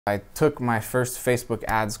I took my first Facebook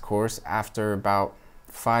ads course after about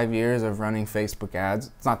 5 years of running Facebook ads.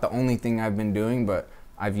 It's not the only thing I've been doing, but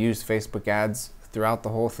I've used Facebook ads throughout the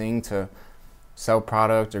whole thing to sell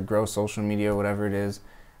product or grow social media, whatever it is.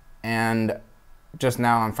 And just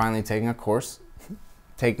now I'm finally taking a course.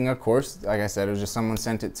 Like I said, it was just someone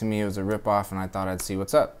sent it to me. It was a ripoff and I thought I'd see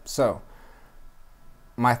what's up. So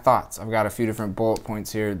my thoughts, I've got a few different bullet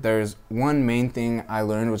points here. There's one main thing I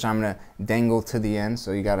learned, which I'm gonna dangle to the end,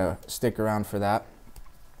 so you gotta stick around for that.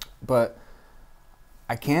 But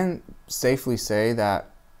I can safely say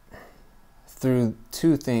that through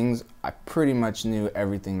two things, I pretty much knew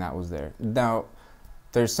everything that was there. Now,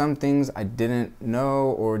 there's some things I didn't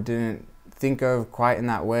know or didn't think of quite in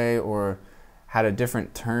that way, or had a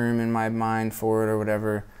different term in my mind for it or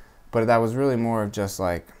whatever, but that was really more of just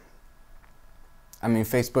like, I mean,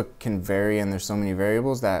 Facebook can vary and there's so many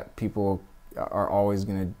variables that people are always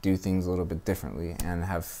going to do things a little bit differently and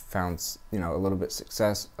have found, you know, a little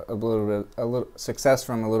success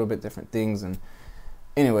from a little bit different things. And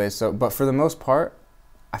anyway, but for the most part,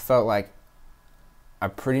 I felt like I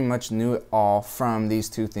pretty much knew it all from these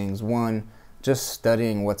two things. One, just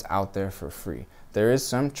studying what's out there for free. There is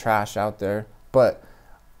some trash out there, but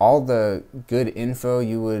all the good info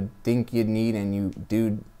you would think you'd need and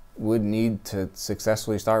you would need to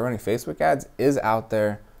successfully start running Facebook ads is out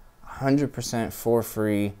there 100% for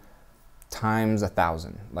free times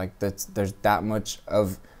 1,000. Like there's that much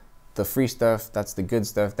of the free stuff, that's the good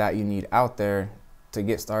stuff that you need out there to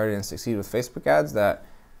get started and succeed with Facebook ads, that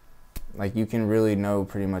like you can really know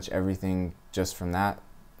pretty much everything just from that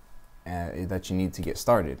that you need to get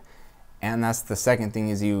started. And that's the second thing,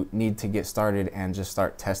 is you need to get started and just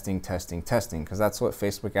start testing, because that's what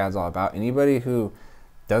Facebook ads all about. Anybody who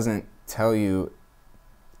doesn't tell you,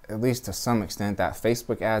 at least to some extent, that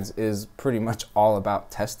Facebook ads is pretty much all about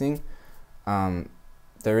testing.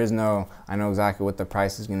 There is no, I know exactly what the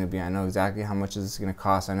price is going to be. I know exactly how much this is going to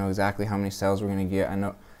cost. I know exactly how many sales we're going to get. I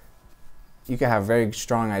know you can have very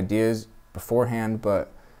strong ideas beforehand,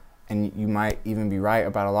 and you might even be right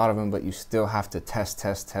about a lot of them, but you still have to test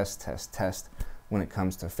when it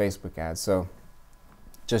comes to Facebook ads. So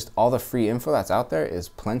just all the free info that's out there is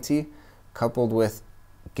plenty, coupled with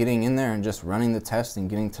getting in there and just running the test and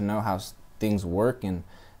getting to know how things work and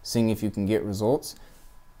seeing if you can get results.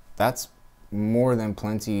 That's more than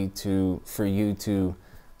plenty for you to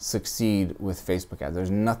succeed with Facebook ads.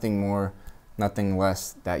 There's nothing more, nothing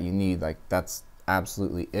less that you need. Like, that's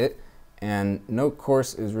absolutely it. And no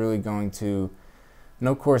course is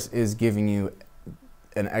giving you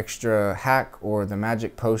an extra hack or the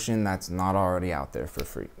magic potion that's not already out there for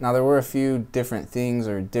free. Now, there were a few different things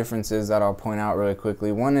or differences that I'll point out really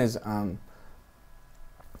quickly. One is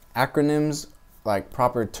acronyms, like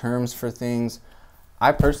proper terms for things.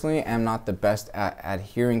 I personally am not the best at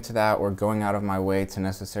adhering to that or going out of my way to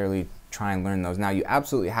necessarily try and learn those. Now, you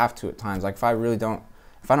absolutely have to at times. Like, if I don't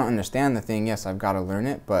understand the thing, yes, I've got to learn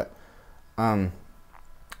it, but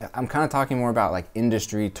I'm kind of talking more about like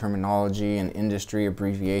industry terminology and industry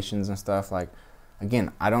abbreviations and stuff. Like,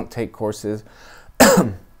 again, I don't take courses.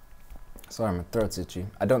 Sorry, my throat's itchy.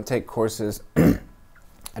 I don't take courses. I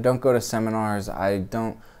don't go to seminars. I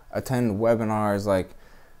don't attend webinars. Like,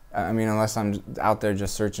 I mean, unless I'm out there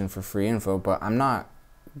just searching for free info, but I'm not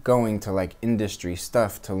going to like industry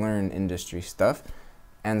stuff to learn industry stuff.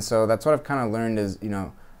 And so that's what I've kind of learned is, you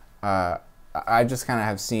know, I just kind of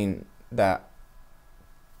have seen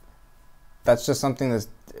that's just something that's,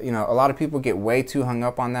 you know, a lot of people get way too hung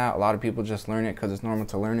up on that. A lot of people just learn it because it's normal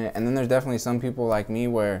to learn it. And then there's definitely some people like me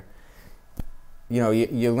where, you know,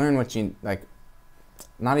 you learn what you like.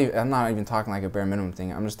 I'm not even talking like a bare minimum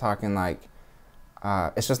thing. I'm just talking like,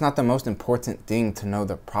 it's just not the most important thing to know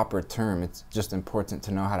the proper term. It's just important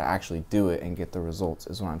to know how to actually do it and get the results,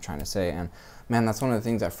 is what I'm trying to say. And man, that's one of the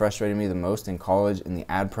things that frustrated me the most in college in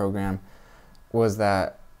the ad program, was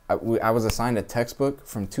that I was assigned a textbook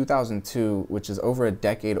from 2002, which is over a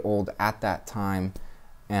decade old at that time.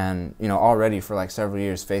 And, you know, already for like several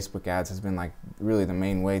years, Facebook ads has been like really the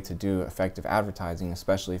main way to do effective advertising,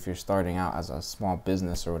 especially if you're starting out as a small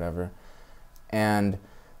business or whatever. And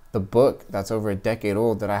the book that's over a decade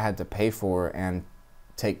old that I had to pay for and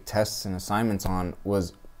take tests and assignments on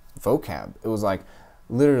was vocab. It was like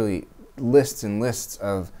literally lists and lists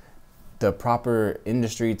of the proper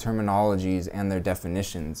industry terminologies and their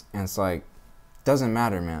definitions. And it's like, doesn't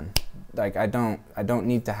matter, man. Like, I don't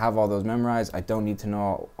need to have all those memorized. I don't need to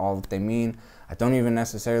know all that they mean. I don't even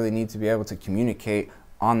necessarily need to be able to communicate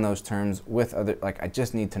on those terms with other, like, I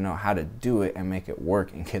just need to know how to do it and make it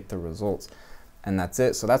work and get the results. And that's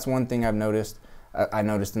it. So that's one thing I've noticed. I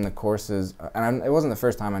noticed in the courses, and it wasn't the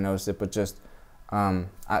first time I noticed it, but just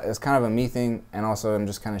It's kind of a me thing, and also I'm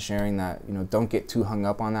just kind of sharing that, you know, don't get too hung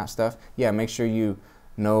up on that stuff. Yeah, make sure you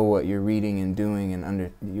know what you're reading and doing,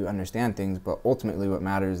 and you understand things, but ultimately what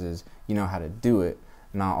matters is you know how to do it,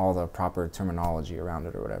 not all the proper terminology around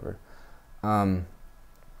it or whatever.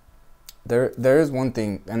 There is one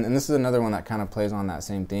thing, and this is another one that kind of plays on that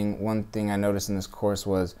same thing. One thing I noticed in this course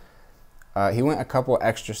was he went a couple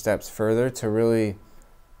extra steps further to really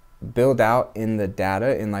build out in the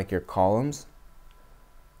data, in like your columns,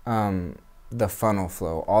 the funnel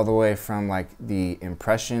flow, all the way from like the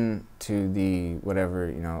impression to the whatever,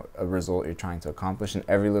 you know, a result you're trying to accomplish, and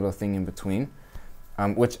every little thing in between,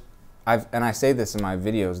 which I say this in my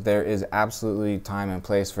videos, there is absolutely time and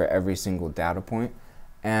place for every single data point.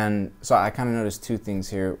 And so I kind of noticed two things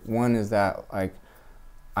here. One is that, like,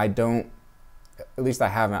 I don't, at least I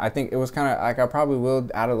haven't, I think it was kind of like, I probably will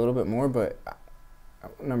add a little bit more, but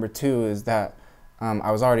number two is that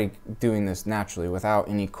I was already doing this naturally, without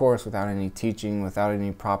any course, without any teaching, without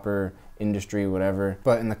any proper industry, whatever.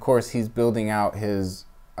 But in the course, he's building out his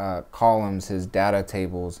columns, his data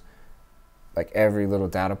tables, like every little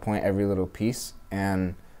data point, every little piece.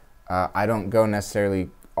 And I don't go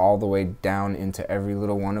necessarily all the way down into every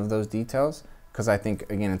little one of those details, because I think,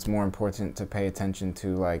 again, it's more important to pay attention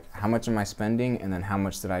to, like, how much am I spending, and then how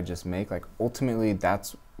much did I just make. Like, ultimately,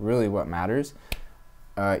 that's really what matters.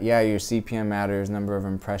 Yeah, your CPM matters, number of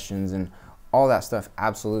impressions, and all that stuff,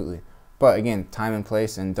 absolutely. But again, time and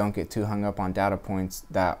place, and don't get too hung up on data points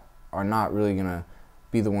that are not really gonna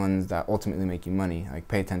be the ones that ultimately make you money. Like,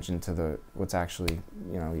 pay attention to what's actually,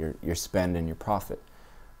 you know, your spend and your profit.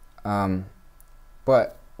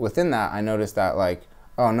 But within that, I noticed that, like,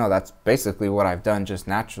 oh no, that's basically what I've done just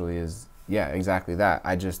naturally, is, yeah, exactly that.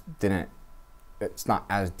 I just didn't, it's not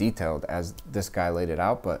as detailed as this guy laid it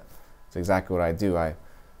out, but it's exactly what I do. I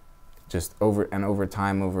just over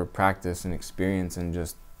time, over practice and experience, and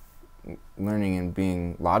just learning and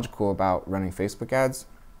being logical about running Facebook ads,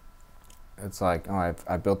 it's like, oh,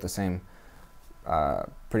 I built the same,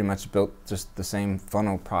 pretty much built just the same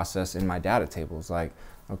funnel process in my data tables. Like,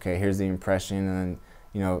 okay, here's the impression, and then,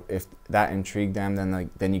 you know, if that intrigued them,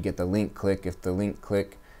 then you get the link click. If the link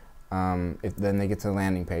click, then they get to the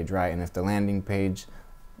landing page, right? And if the landing page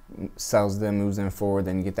sells them, moves them forward,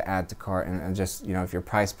 then you get the add to cart. And just, you know, if your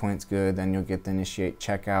price point's good, then you'll get the initiate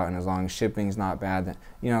checkout. And as long as shipping's not bad, then,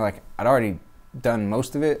 you know, like, I'd already done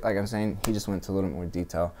most of it. Like I'm saying, he just went to a little more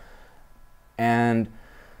detail. And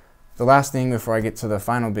the last thing before I get to the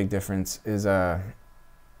final big difference is I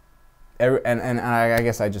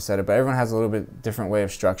guess I just said it, but everyone has a little bit different way of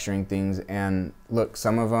structuring things. And look,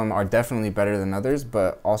 some of them are definitely better than others,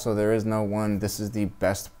 but also there is no one, this is the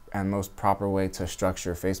best and most proper way to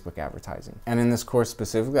structure Facebook advertising. And in this course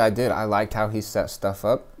specifically, I liked how he set stuff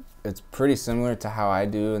up. It's pretty similar to how I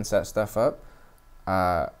do and set stuff up.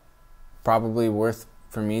 Probably worth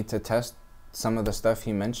for me to test some of the stuff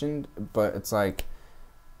he mentioned, but it's like,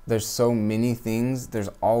 there's so many things, there's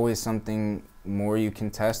always something more you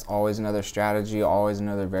can test, always another strategy, always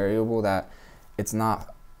another variable, that it's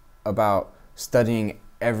not about studying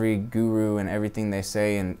every guru and everything they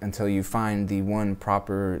say until you find the one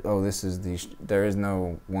proper, oh, this is there is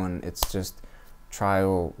no one. It's just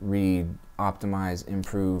trial, read, optimize,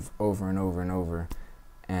 improve over and over and over.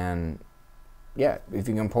 And yeah, if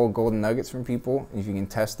you can pull golden nuggets from people, if you can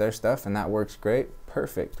test their stuff and that works, great,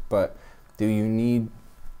 perfect. But do you need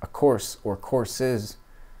a course or courses?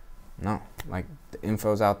 No, like, the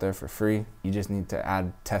info's out there for free. You just need to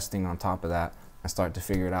add testing on top of that and start to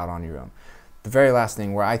figure it out on your own. The very last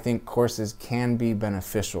thing where I think courses can be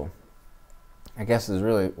beneficial, I guess is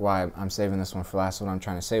really why I'm saving this one for last, what I'm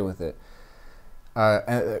trying to say with it.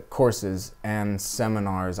 Courses and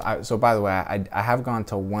seminars. So by the way, I have gone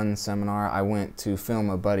to one seminar. I went to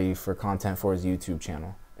film a buddy for content for his YouTube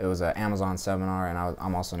channel. It was an Amazon seminar, and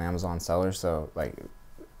I'm also an Amazon seller, so like,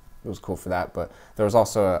 it was cool for that. But there was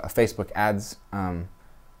also a Facebook ads,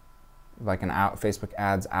 like Facebook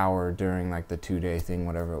ads hour during like the 2-day thing,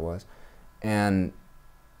 whatever it was. And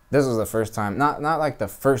this was the first time, not like the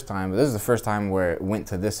first time, but this is the first time where it went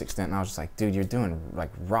to this extent. And I was just like, dude, you're doing like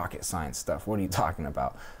rocket science stuff. What are you talking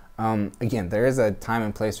about? Again, there is a time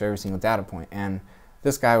and place for every single data point. And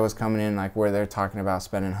this guy was coming in like where they're talking about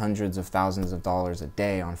spending hundreds of thousands of dollars a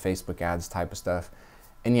day on Facebook ads type of stuff.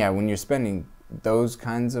 And yeah, when you're spending those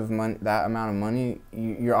kinds of money, that amount of money,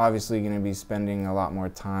 you're obviously going to be spending a lot more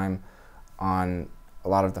time on a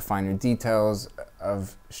lot of the finer details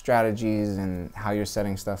of strategies and how you're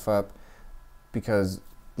setting stuff up, because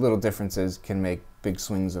little differences can make big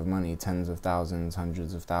swings of money, tens of thousands,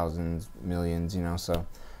 hundreds of thousands, millions, you know. So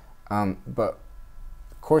but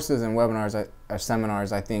courses and webinars or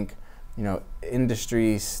seminars, I think,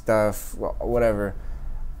 industry stuff, whatever.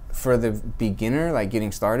 For the beginner, like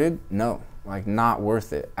getting started, no, like not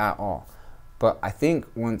worth it at all. But I think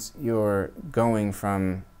once you're going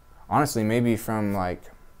from, honestly, maybe from like,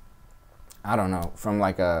 I don't know, from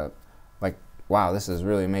like wow, this is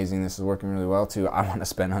really amazing, this is working really well, to I want to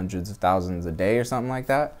spend hundreds of thousands a day or something like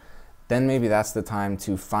that, then maybe that's the time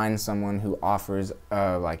to find someone who offers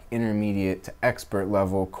a like intermediate to expert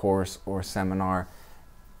level course or seminar.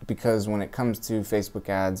 Because when it comes to Facebook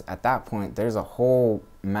ads, at that point, there's a whole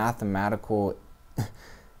mathematical,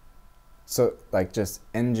 so like just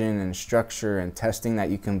engine and structure and testing that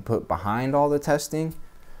you can put behind all the testing.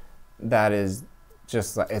 That is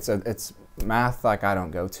just like, it's math like I don't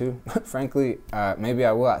go to, frankly. Maybe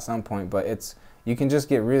I will at some point, but you can just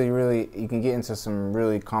get you can get into some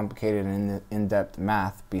really complicated and in-depth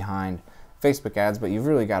math behind Facebook ads, but you've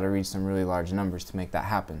really got to reach some really large numbers to make that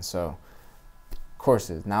happen. So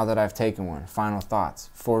courses, now that I've taken one, final thoughts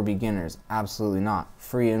for beginners, absolutely not.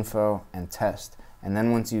 Free info and test. And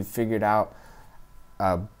then once you've figured out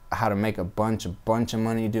how to make a bunch of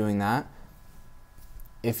money doing that,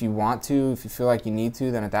 if you want to, if you feel like you need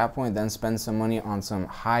to, then at that point, then spend some money on some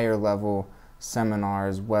higher level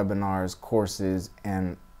seminars, webinars, courses,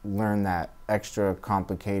 and learn that extra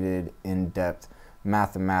complicated, in-depth,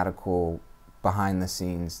 mathematical, behind the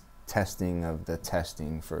scenes testing of the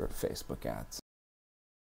testing for Facebook ads.